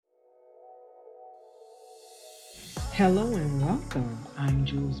Hello and welcome. I'm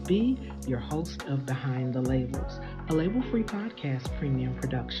Jules B., your host of Behind the Labels, a label free podcast premium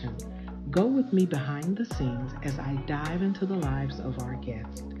production. Go with me behind the scenes as I dive into the lives of our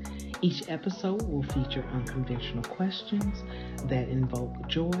guests. Each episode will feature unconventional questions that invoke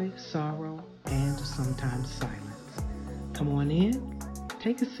joy, sorrow, and sometimes silence. Come on in,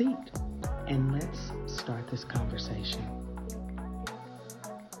 take a seat, and let's start this conversation.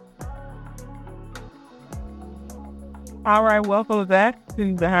 All right, welcome back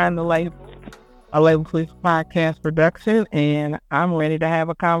to Behind the Label, a Label Police podcast production, and I'm ready to have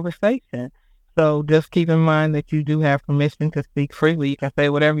a conversation. So just keep in mind that you do have permission to speak freely. You can say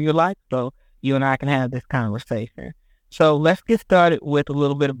whatever you like, so you and I can have this conversation. So let's get started with a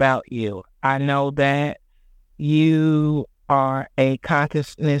little bit about you. I know that you are a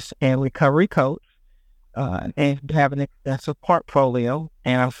consciousness and recovery coach, and you have an extensive portfolio,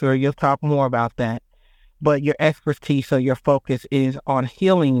 and I'm sure you'll talk more about that. But your expertise or your focus is on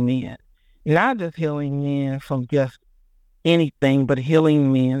healing men, not just healing men from just anything, but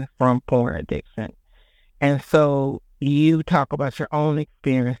healing men from porn addiction. And so you talk about your own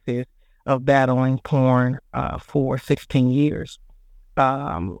experiences of battling porn for 16 years.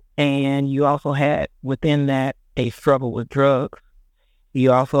 And you also had within that a struggle with drugs.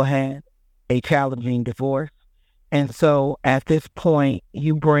 You also had a challenging divorce. And so at this point,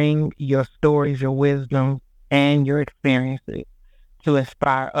 you bring your stories, your wisdom, and your experiences to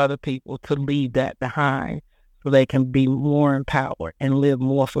inspire other people to leave that behind so they can be more empowered and live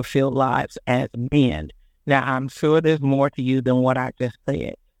more fulfilled lives as men. Now, I'm sure there's more to you than what I just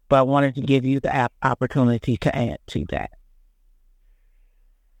said, but I wanted to give you the opportunity to add to that.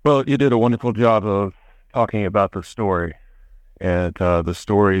 Well, you did a wonderful job of talking about the story, and the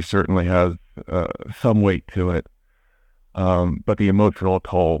story certainly has some weight to it. But the emotional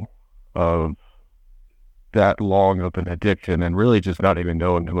toll of that long of an addiction and really just not even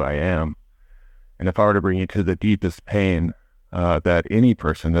knowing who I am. And if I were to bring you to the deepest pain that any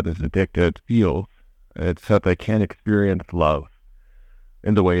person that is addicted feels, it's that they can't experience love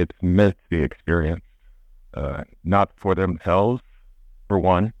in the way it's meant to be experienced. Not for themselves, for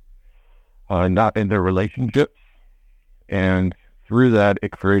one, not in their relationships. And through that,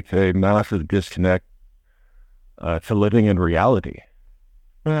 it creates a massive disconnect to living in reality.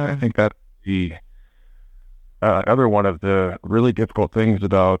 I think that the other one of the really difficult things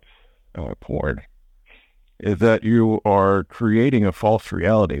about porn is that you are creating a false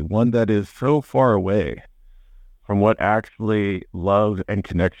reality, one that is so far away from what actually love and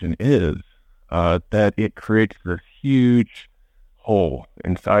connection is, that it creates this huge hole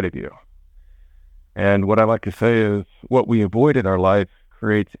inside of you. And what I like to say is what we avoid in our life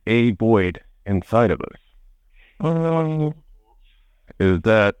creates a void inside of us. Is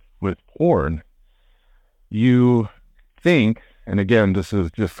that with porn, you think, and again, this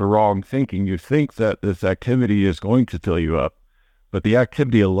is just the wrong thinking, you think that this activity is going to fill you up, but the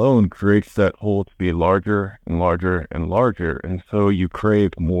activity alone creates that hole to be larger and larger and larger, and so you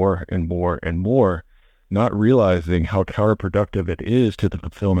crave more and more and more, not realizing how counterproductive it is to the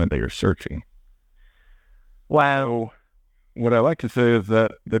fulfillment that you're searching. Wow. What I like to say is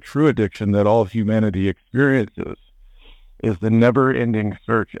that the true addiction that all of humanity experiences is the never-ending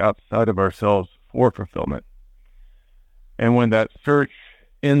search outside of ourselves for fulfillment. And when that search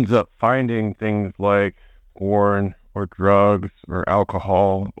ends up finding things like porn or drugs or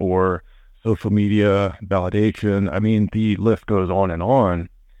alcohol or social media validation, I mean, the list goes on,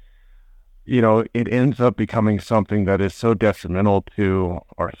 it ends up becoming something that is so detrimental to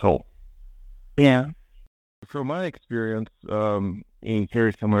our soul. Yeah. So my experience is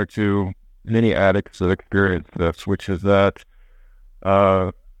very similar to many addicts that experience this, which is that,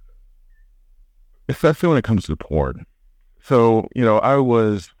 especially when it comes to porn. So, I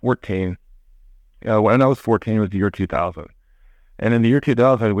was 14. When I was 14, it was the year 2000. And in the year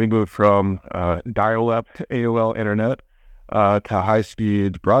 2000, we moved from dial-up AOL internet to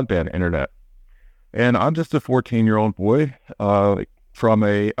high-speed broadband internet. And I'm just a 14-year-old boy from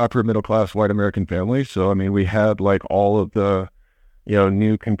a upper middle-class white American family. So, I mean, we had like all of the,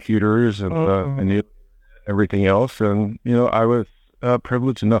 new computers and new everything else. And, I was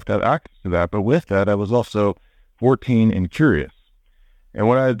privileged enough to have access to that. But with that, I was also 14 and curious. And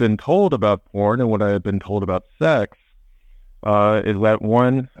what I had been told about porn and what I had been told about sex is that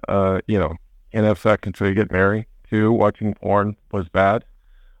one, in effect, until you get married, two, watching porn was bad.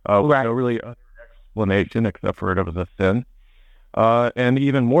 Right. No really other explanation except for it was a sin. And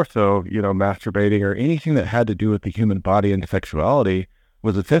even more so, masturbating or anything that had to do with the human body and sexuality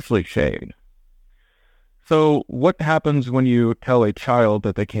was essentially shamed. So what happens when you tell a child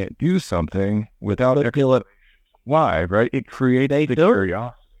that they can't do something without explanation? Why, right? It creates the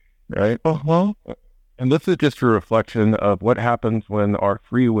curiosity, right? And this is just a reflection of what happens when our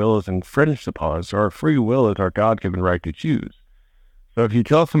free will is infringed upon. So our free will is our God-given right to choose. So if you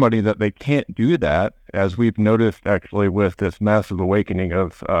tell somebody that they can't do that, as we've noticed actually with this massive awakening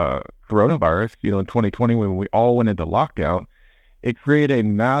of coronavirus, in 2020 when we all went into lockdown, it created a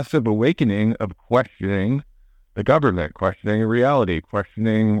massive awakening of questioning the government, questioning reality,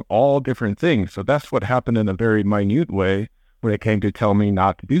 questioning all different things. So that's what happened in a very minute way when it came to tell me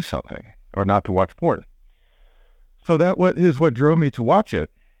not to do something or not to watch porn. So that is what drove me to watch it.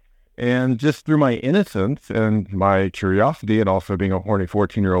 And just through my innocence and my curiosity and also being a horny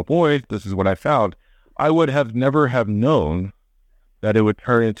 14-year-old boy, this is what I found. I would have never have known that it would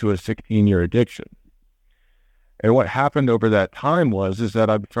turn into a 16-year addiction. And what happened over that time is that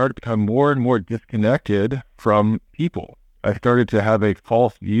I started to become more and more disconnected from people. I started to have a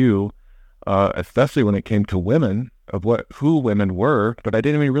false view, especially when it came to women, of who women were, but I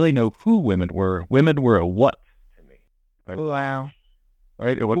didn't even really know who women were. Women were a what to me. Wow.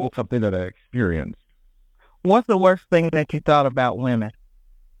 Right? It wasn't something that I experienced. What's the worst thing that you thought about women?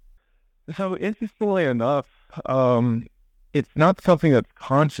 So interestingly enough, it's not something that's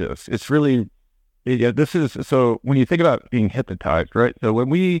conscious. It's really, so when you think about being hypnotized, right? So when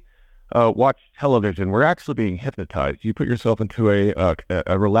we watch television, we're actually being hypnotized. You put yourself into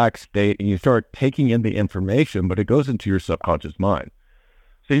a relaxed state and you start taking in the information, but it goes into your subconscious mind.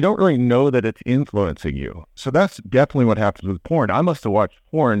 So you don't really know that it's influencing you. So that's definitely what happens with porn. I must have watched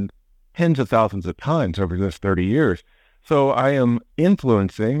porn tens of thousands of times over this 30 years. So I am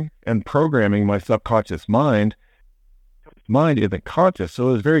influencing and programming my subconscious mind. Mind isn't conscious. So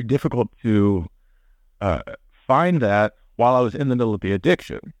it was very difficult to find that while I was in the middle of the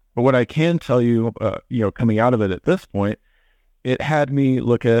addiction. But what I can tell you, coming out of it at this point, it had me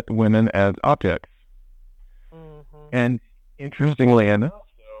look at women as objects. Mm-hmm. And interestingly enough,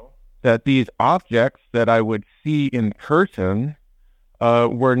 that these objects that I would see in person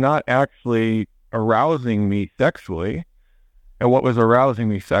were not actually arousing me sexually. And what was arousing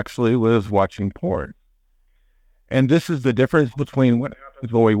me sexually was watching porn. And this is the difference between what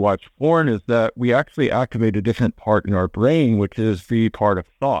happens when we watch porn is that we actually activate a different part in our brain, which is the part of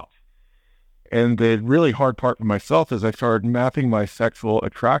thought. And the really hard part for myself is I started mapping my sexual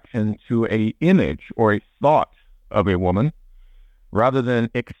attraction to a image or a thought of a woman rather than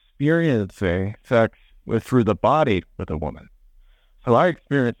experiencing sex through the body with a woman. So I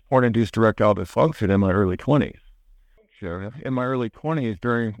experienced porn-induced erectile dysfunction in my early 20s. In my early 20s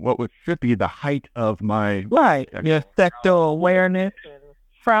during what should be the height of my... Right, your sexual awareness.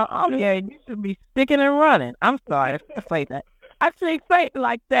 You should be sticking and running. I'm sorry to say that. I shouldn't say it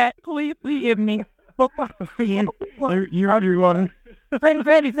like that. Please forgive me. You're running.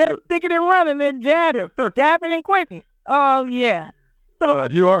 Freddie said sticking and running and jabbing and quaking. Oh, yeah.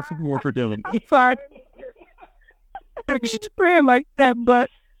 You are more forgiving. I'm sorry. Praying like that, but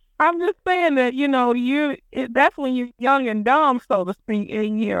I'm just saying that, that's when you're young and dumb, so to speak,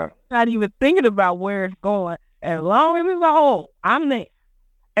 and you're not even thinking about where it's going. As long as it's a hole, I'm there.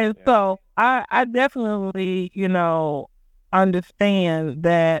 And so I definitely, understand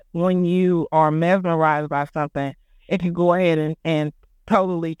that when you are mesmerized by something, it can go ahead and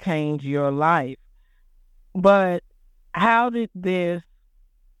totally change your life. But how did this,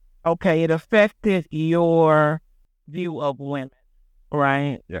 it affected your view of women,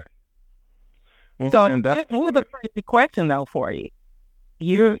 right? Yeah. So here's a crazy question though for you.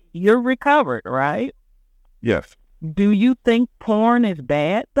 You're recovered, right? Yes. Do you think porn is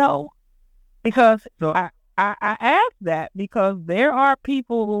bad though? Because I ask that because there are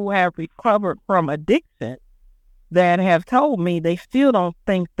people who have recovered from addiction that have told me they still don't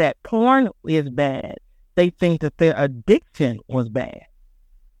think that porn is bad. They think that their addiction was bad.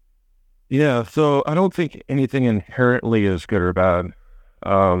 Yeah, so I don't think anything inherently is good or bad.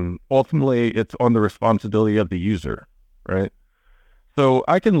 Ultimately, it's on the responsibility of the user, right? So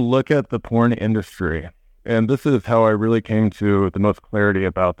I can look at the porn industry, and this is how I really came to the most clarity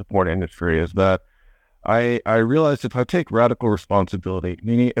about the porn industry, is that I realized if I take radical responsibility,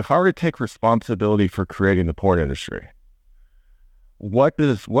 meaning if I were to take responsibility for creating the porn industry,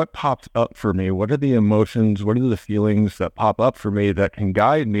 what pops up for me? What are the emotions? What are the feelings that pop up for me that can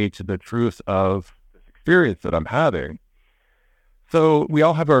guide me to the truth of this experience that I'm having? So we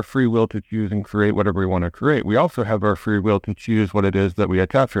all have our free will to choose and create whatever we want to create. We also have our free will to choose what it is that we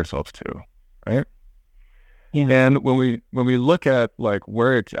attach ourselves to, right? Yeah. And when we look at like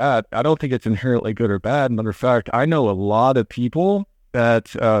where it's at, I don't think it's inherently good or bad. Matter of fact, I know a lot of people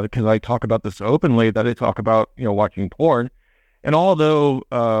that, because I talk about this openly, that I talk about, watching porn. And although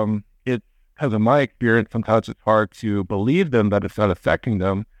it's because of my experience, sometimes it's hard to believe them that it's not affecting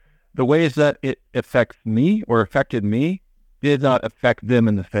them. The ways that it affects me or affected me did not affect them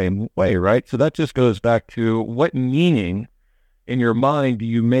in the same way, right? So that just goes back to what meaning in your mind do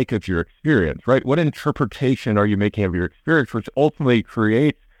you make of your experience, right? What interpretation are you making of your experience, which ultimately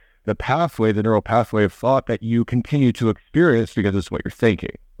creates the pathway, the neural pathway of thought that you continue to experience because it's what you're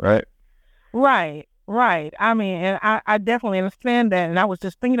thinking, right? Right. I mean, and I definitely understand that. And I was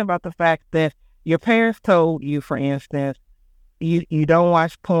just thinking about the fact that your parents told you, for instance, you don't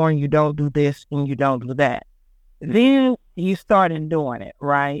watch porn, you don't do this, and you don't do that. Then you started doing it,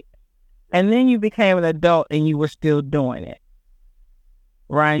 right? And then you became an adult and you were still doing it,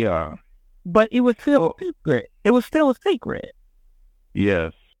 right? Yeah. But it was still a secret. It was still a secret.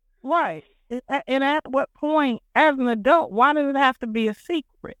 Yes. Right. And at what point, as an adult, why does it have to be a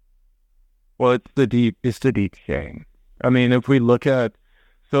secret? Well, it's the deep shame. I mean, if we take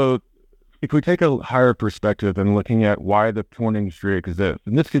a higher perspective and looking at why the porn industry exists,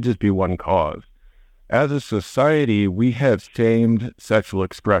 and this could just be one cause. As a society, we have shamed sexual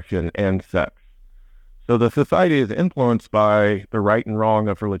expression and sex. So the society is influenced by the right and wrong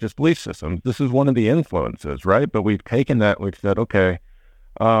of religious belief systems. This is one of the influences, right? But we've taken that, we've said, okay,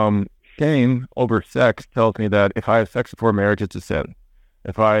 shame over sex tells me that if I have sex before marriage, it's a sin.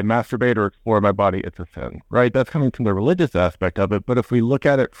 If I masturbate or explore my body, it's a sin, right? That's coming from the religious aspect of it. But if we look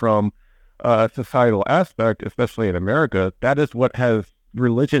at it from a societal aspect, especially in America, that is what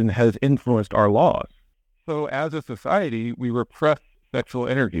religion has influenced our laws. So as a society, we repress sexual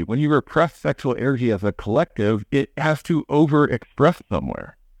energy. When you repress sexual energy as a collective, it has to overexpress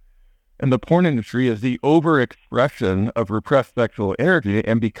somewhere. And the porn industry is the overexpression of repressed sexual energy.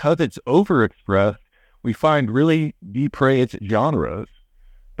 And because it's overexpressed, we find really depraved genres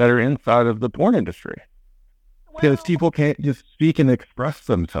that are inside of the porn industry. Because people can't just speak and express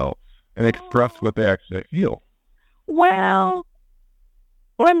themselves and express what they actually feel. Well,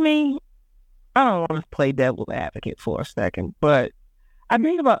 I don't want to play devil's advocate for a second, but I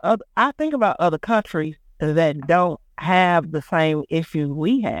think about other countries that don't have the same issues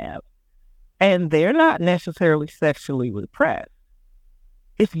we have, and they're not necessarily sexually repressed.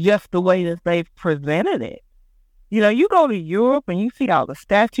 It's just the way that they've presented it. You know, you go to Europe and you see all the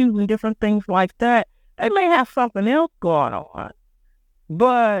statues and different things like that. They may have something else going on,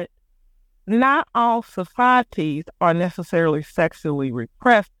 but not all societies are necessarily sexually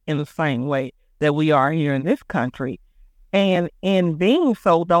repressed in the same way that we are here in this country. And in being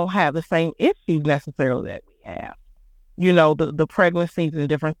so, don't have the same issues necessarily that we have. You know, the pregnancies and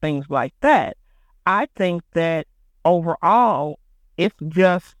different things like that. I think that overall, it's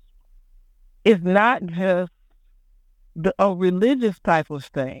not just a religious type of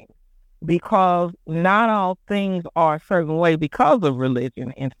thing, because not all things are a certain way because of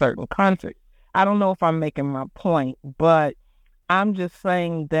religion in certain countries. I don't know if I'm making my point, but I'm just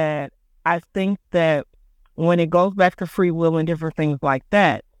saying that I think that when it goes back to free will and different things like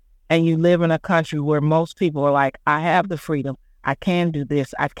that, and you live in a country where most people are like, I have the freedom, I can do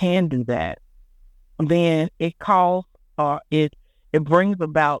this, I can do that, then it brings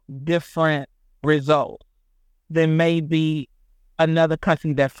about different results than maybe another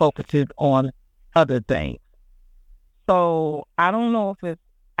country that focuses on other things. So I don't know if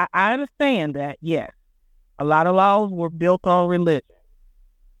I understand that, yes, a lot of laws were built on religion,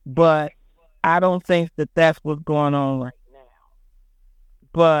 but I don't think that that's what's going on right now.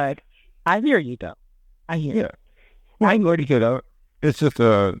 But I hear you, though. I hear you. Well, I'm going to get out. It's just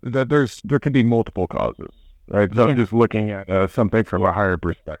that there can be multiple causes, right? So I'm just looking at something from a higher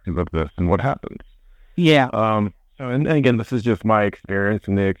perspective of this and what happens. Yeah. And again, this is just my experience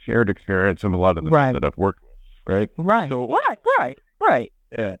and the shared experience of a lot of the that I've worked with, right? Right. So, right.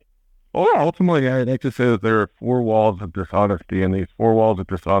 Yeah. Well, ultimately, I'd like to say that there are 4 walls of dishonesty, and these 4 walls of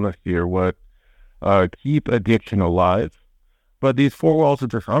dishonesty are what keep addiction alive. But these 4 walls of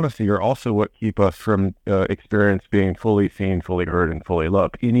dishonesty are also what keep us from experience being fully seen, fully heard, and fully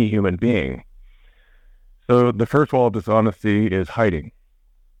loved, any human being. So the first wall of dishonesty is hiding.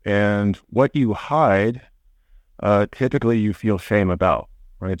 And what you hide, typically you feel shame about,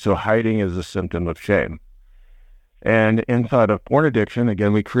 right? So hiding is a symptom of shame. And inside of porn addiction,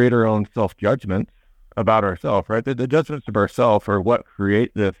 again, we create our own self-judgments about ourselves, right? The judgments of ourselves are what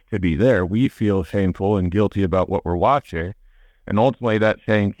create this to be there. We feel shameful and guilty about what we're watching. And ultimately, that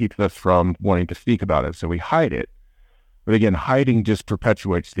shame keeps us from wanting to speak about it. So we hide it. But again, hiding just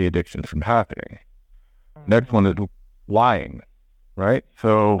perpetuates the addiction from happening. Next one is lying, right?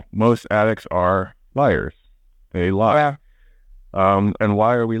 So most addicts are liars. They lie. And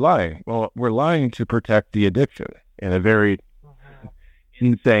why are we lying? Well, we're lying to protect the addiction in a very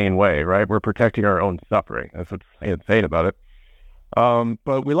insane way, right? We're protecting our own suffering. That's what's insane about it.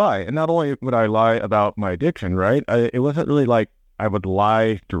 But we lie. And not only would I lie about my addiction, right? It wasn't really like I would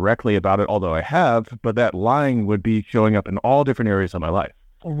lie directly about it, although I have, but that lying would be showing up in all different areas of my life.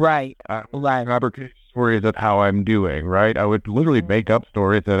 Right. Fabricate stories of how I'm doing, right? I would literally make up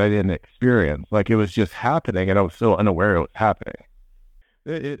stories that I didn't experience. Like it was just happening and I was so unaware it was happening.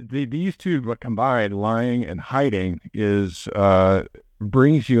 These two combined, lying and hiding,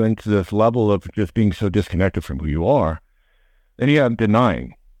 brings you into this level of just being so disconnected from who you are. Then you have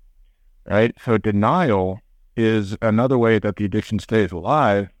denying, right? So denial is another way that the addiction stays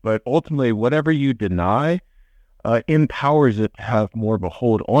alive, but ultimately whatever you deny empowers it to have more of a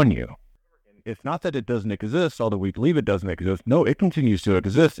hold on you. It's not that it doesn't exist, although we believe it doesn't exist. No, it continues to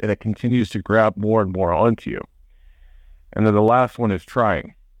exist and it continues to grab more and more onto you. And then the last one is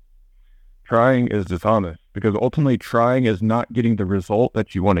trying. Trying is dishonest because ultimately trying is not getting the result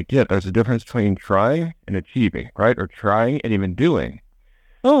that you want to get. There's a difference between trying and achieving, right? Or trying and even doing.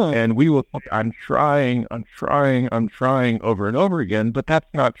 And we will, I'm trying over and over again, but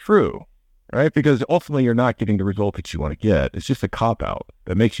that's not true, right? Because ultimately you're not getting the result that you want to get. It's just a cop-out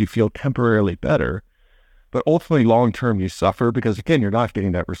that makes you feel temporarily better, but ultimately long-term you suffer because, again, you're not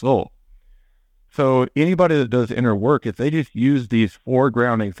getting that result. So anybody that does inner work, if they just use these four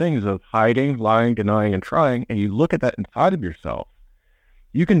grounding things of hiding, lying, denying, and trying, and you look at that inside of yourself,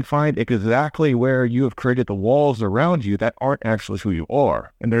 you can find exactly where you have created the walls around you that aren't actually who you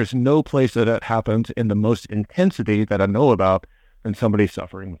are. And there's no place that happens in the most intensity that I know about than somebody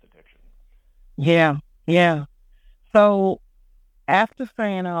suffering with addiction. Yeah. So after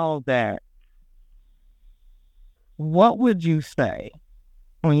saying all of that, what would you say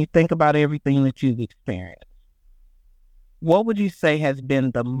when you think about everything that you've experienced? What would you say has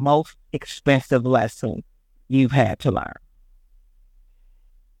been the most expensive lesson you've had to learn?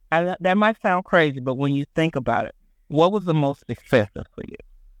 That might sound crazy, but when you think about it, what was the most expensive for you?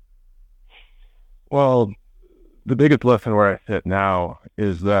 Well, the biggest lesson where I sit now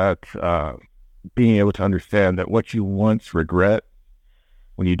is that being able to understand that what you once regret,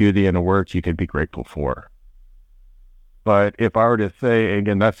 when you do the inner work, you can be grateful for. But if I were to say,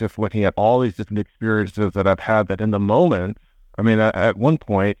 again, that's just looking at all these different experiences that I've had that in the moment, I mean, at one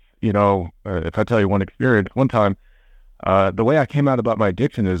point, if I tell you one experience, one time, the way I came out about my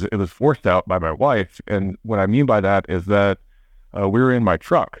addiction is it was forced out by my wife. And what I mean by that is that we were in my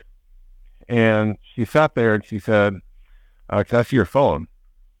truck and she sat there and she said, can I see your phone?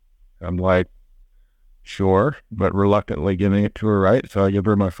 I'm like, sure, but reluctantly giving it to her, right? So I give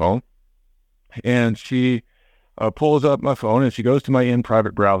her my phone and she pulls up my phone and she goes to my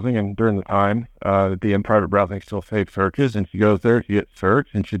in-private browsing. And during the time, the in-private browsing still saves searches. And she goes there, she hits search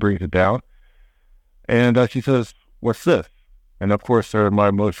and she brings it down. And she says, what's this? And of course, my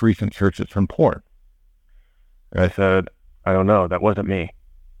most recent search is from porn. And I said, I don't know. That wasn't me.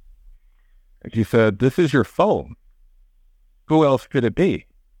 And she said, this is your phone. Who else could it be?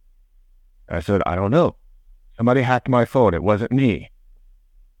 And I said, I don't know. Somebody hacked my phone. It wasn't me.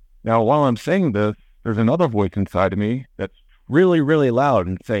 Now, while I'm saying this, there's another voice inside of me that's really, really loud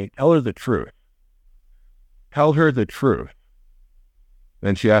and saying, tell her the truth. Tell her the truth.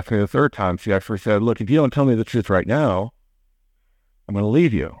 Then she asked me the third time, she actually said, look, if you don't tell me the truth right now, I'm going to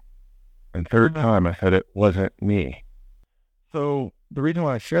leave you. And third time I said, it wasn't me. So the reason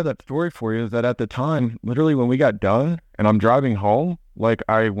why I share that story for you is that at the time, literally when we got done and I'm driving home, like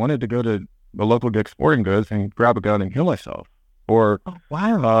I wanted to go to the local Dick's Sporting Goods and grab a gun and kill myself. Or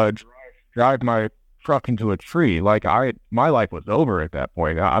drive my truck into a tree. Like my life was over at that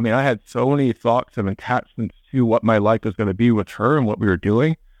point. I mean, I had so many thoughts and attachments to what my life was going to be with her and what we were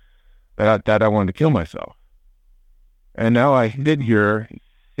doing that I wanted to kill myself. And now I sit here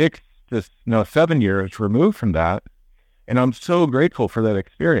 7 years removed from that. And I'm so grateful for that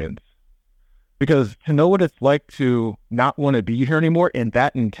experience because to know what it's like to not want to be here anymore in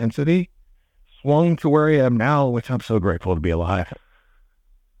that intensity swung to where I am now, which I'm so grateful to be alive.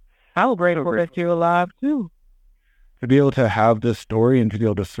 I'm grateful that you're alive too. To be able to have this story and to be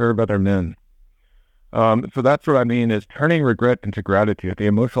able to serve other men. So that's what I mean is turning regret into gratitude, the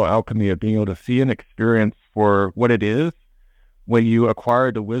emotional alchemy of being able to see an experience for what it is when you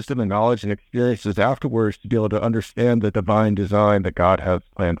acquire the wisdom and knowledge and experiences afterwards to be able to understand the divine design that God has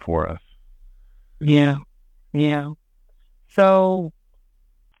planned for us. Yeah. So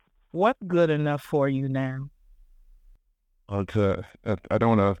what's good enough for you now? Well, I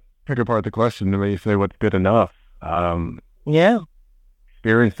don't want to pick apart the question to me say what's good enough.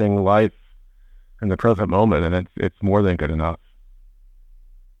 Experiencing life in the present moment, and it's more than good enough.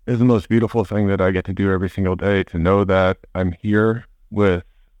 It's the most beautiful thing that I get to do every single day, to know that I'm here with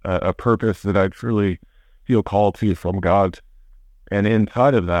a purpose that I truly feel called to from God. And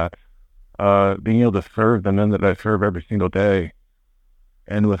inside of that, being able to serve the men that I serve every single day.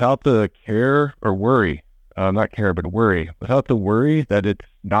 And without the care or worry, not care, but worry, without the worry that it's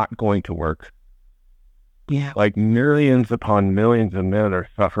not going to work. Yeah. Like millions upon millions of men are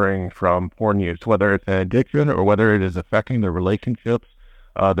suffering from porn use, whether it's an addiction or whether it is affecting their relationships,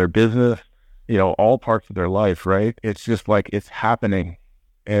 their business, all parts of their life, right? It's just like it's happening.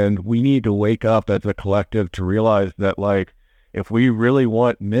 And we need to wake up as a collective to realize that, like, if we really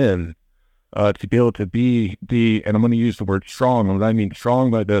want men to be able to be and I'm going to use the word strong, and what I mean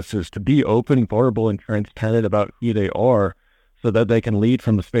strong by this is to be open, vulnerable, and transparent about who they are so that they can lead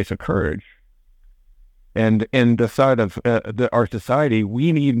from a space of courage. And in the side of our society,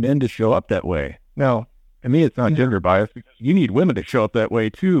 we need men to show up that way. Now, to me, it's not gender bias, because you need women to show up that way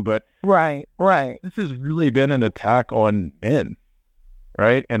too, but Right. this has really been an attack on men,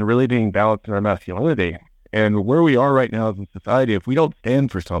 right? And really being balanced in our masculinity. And where we are right now as a society, if we don't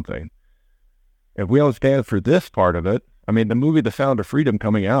stand for something, if we don't stand for this part of it, I mean, the movie The Sound of Freedom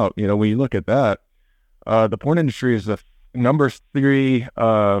coming out, when you look at that, the porn industry is the number 3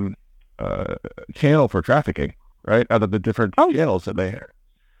 channel for trafficking, right? Out of the different channels that they have.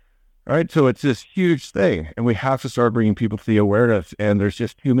 Right? So it's this huge thing, and we have to start bringing people to the awareness, and there's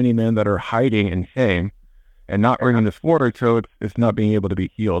just too many men that are hiding in shame and not bringing this forward, so it's not being able to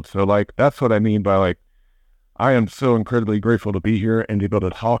be healed. So, like, that's what I mean by, like, I am so incredibly grateful to be here and to be able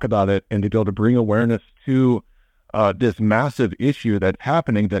to talk about it and to be able to bring awareness to this massive issue that's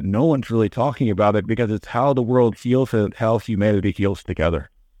happening that no one's really talking about it, because it's how the world heals and how humanity heals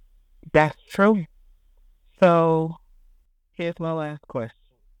together. That's true. So here's my last question.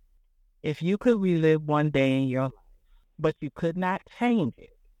 If you could relive one day in your life, but you could not change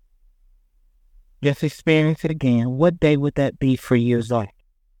it, just experience it again, what day would that be for you, Zach?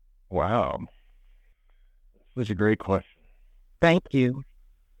 Wow. That's a great question. Thank you.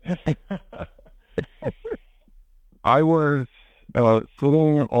 I was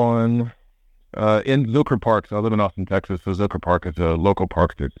sitting on in Zilker Park. So I live in Austin, Texas. So Zilker Park is a local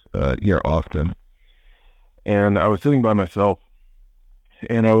park that's near Austin. And I was sitting by myself,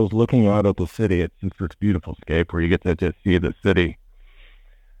 and I was looking out at the city. It's this beautiful scape where you get to just see the city.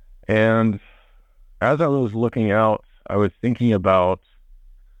 And as I was looking out, I was thinking about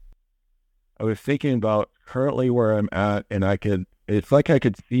currently where I'm at, and it's like I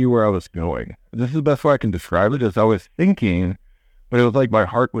could see where I was going. This is the best way I can describe it, is I was thinking, but it was like my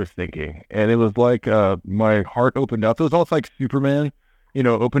heart was thinking. And it was like my heart opened up. It was almost like Superman,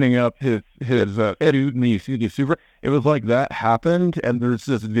 opening up his suit, and you see the super. It was like that happened, and there's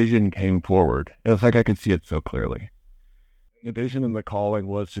this vision came forward. It was like I could see it so clearly. The vision and the calling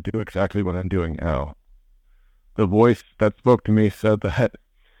was to do exactly what I'm doing now. The voice that spoke to me said that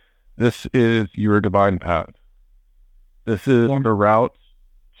this is your divine path. This is the route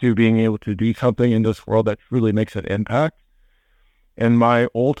to being able to do something in this world that truly makes an impact. And my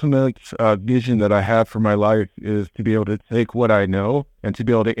ultimate vision that I have for my life is to be able to take what I know and to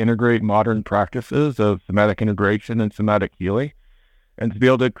be able to integrate modern practices of somatic integration and somatic healing, and to be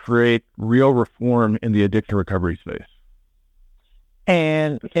able to create real reform in the addiction recovery space.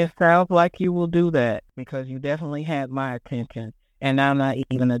 And it sounds like you will do that, because you definitely had my attention, and I'm not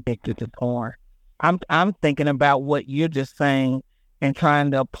even addicted to porn. I'm thinking about what you're just saying and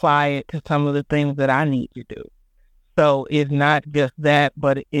trying to apply it to some of the things that I need to do. So it's not just that,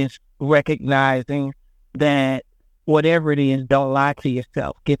 but it's recognizing that whatever it is, don't lie to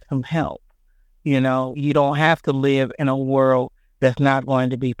yourself. Get some help. You don't have to live in a world that's not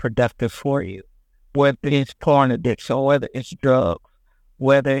going to be productive for you, whether it's porn addiction, or whether it's drugs,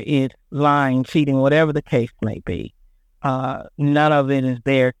 whether it's lying, cheating, whatever the case may be. None of it is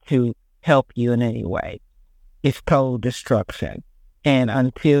there to help you in any way. It's total destruction. And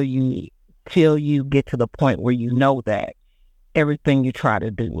until you get to the point where you know that, everything you try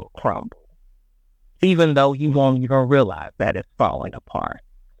to do will crumble, even though you won't even realize that it's falling apart.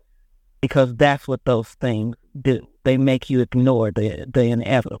 Because that's what those things do. They make you ignore the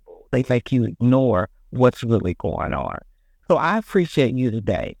inevitable. They make you ignore what's really going on. So I appreciate you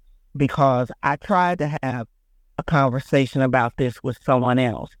today, because I tried to have a conversation about this with someone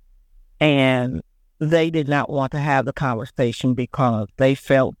else, and they did not want to have the conversation because they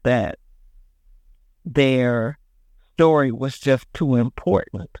felt that their story was just too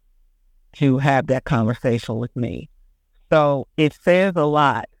important to have that conversation with me. So it says a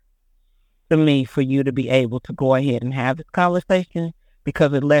lot to me for you to be able to go ahead and have this conversation,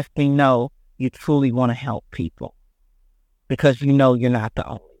 because it lets me know you truly want to help people, because you're not the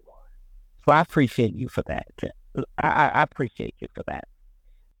only one. So I appreciate you for that, Jen. I appreciate you for that.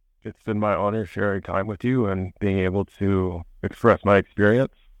 It's been my honor sharing time with you and being able to express my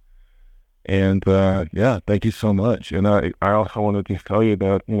experience. And yeah, thank you so much. And I also want to just tell you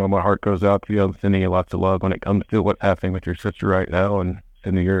that, my heart goes out to you. I'm sending you lots of love when it comes to what's happening with your sister right now, and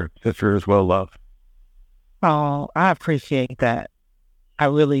sending your sister as well love. Oh, I appreciate that. I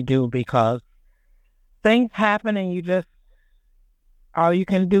really do, because things happen and all you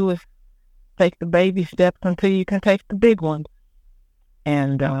can do is take the baby steps until you can take the big ones.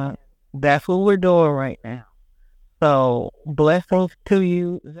 And that's what we're doing right now. So blessings to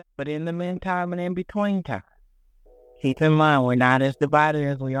you. But in the meantime and in between time, keep in mind we're not as divided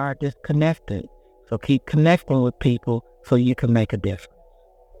as we are disconnected. So keep connecting with people so you can make a difference.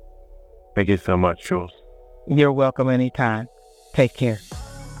 Thank you so much, Jules. You're welcome anytime. Take care.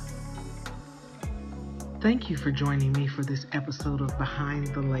 Thank you for joining me for this episode of Behind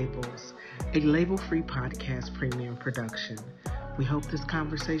the Labels, a label-free podcast premium production. We hope this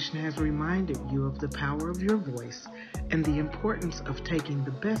conversation has reminded you of the power of your voice and the importance of taking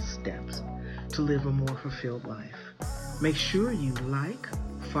the best steps to live a more fulfilled life. Make sure you like,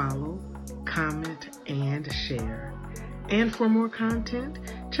 follow, comment, and share. And for more content,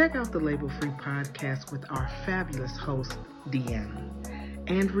 check out the Label Free Podcast with our fabulous host, Deanna.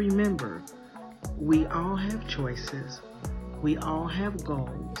 And remember, we all have choices. We all have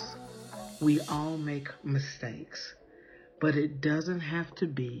goals. We all make mistakes. But it doesn't have to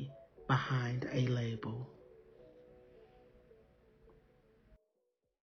be behind a label.